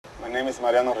My name is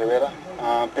Mariano Rivera,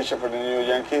 pitcher for the New York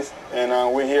Yankees, and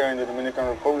we're here in the Dominican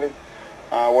Republic,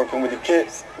 working with the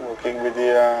kids, working with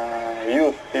the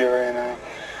youth here, and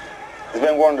it's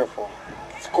been wonderful.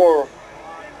 Score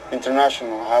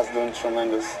International has done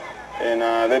tremendous, and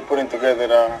they're putting together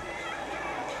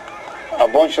a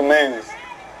bunch of men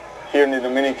here in the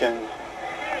Dominican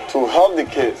to help the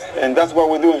kids, and that's what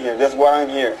we're doing here. That's why I'm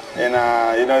here, and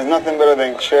you know, it's nothing better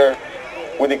than share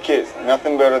with the kids,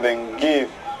 nothing better than give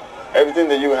everything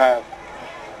that you have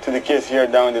to the kids here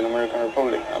down in the Dominican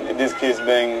Republic. I mean, these kids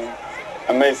been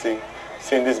amazing,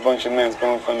 seeing this bunch of men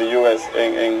coming from the U.S.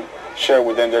 and share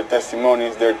with them their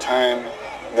testimonies, their time,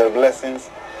 their blessings,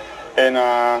 and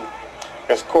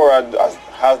the score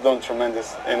has done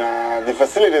tremendous. And the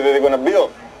facility that they're going to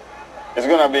build is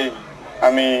going to be,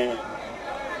 I mean,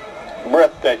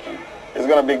 breathtaking. It's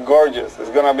going to be gorgeous.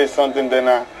 It's going to be something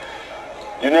that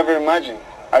you never imagined.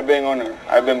 I've been honored.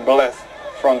 I've been blessed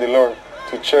from the Lord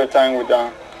to share time with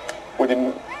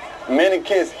the many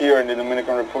kids here in the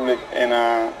Dominican Republic,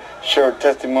 and share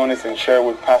testimonies and share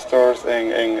with pastors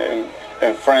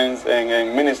and friends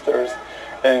and ministers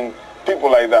and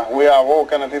people like that. We have all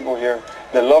kind of people here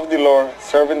that love the Lord,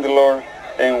 serving the Lord,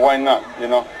 and why not? You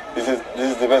know, this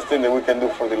is the best thing that we can do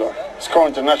for the Lord. Score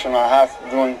International has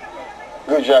doing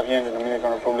good job here in the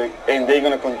Dominican Republic, and they're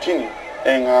going to continue.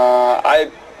 And I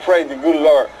pray the good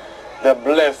Lord that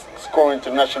bless Score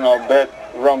International, bet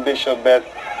Ron Bishop, bet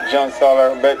John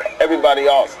Soller, bet everybody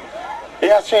else.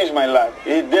 It has changed my life.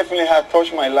 It definitely has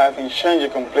touched my life and changed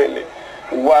it completely.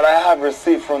 What I have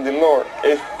received from the Lord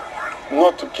is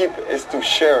not to keep, it's to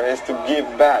share, it's to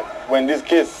give back. When these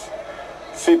kids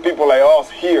see people like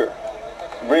us here,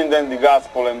 bring them the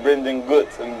gospel and bring them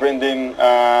goods and bring them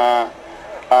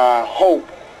hope,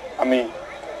 I mean,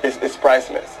 it's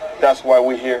priceless. That's why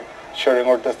we're here, sharing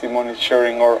our testimony,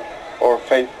 sharing our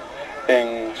faith,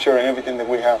 and sharing everything that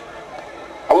we have.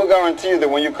 I will guarantee you that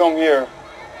when you come here,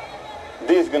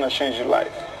 this is going to change your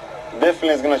life. Definitely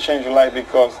it's going to change your life,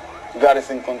 because God is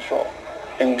in control.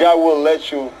 And God will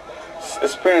let you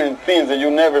experience things that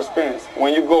you never experienced.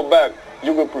 When you go back,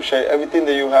 you will appreciate everything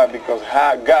that you have, because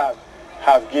God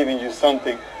has given you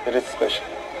something that is special.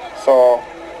 So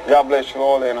God bless you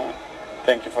all, and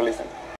thank you for listening.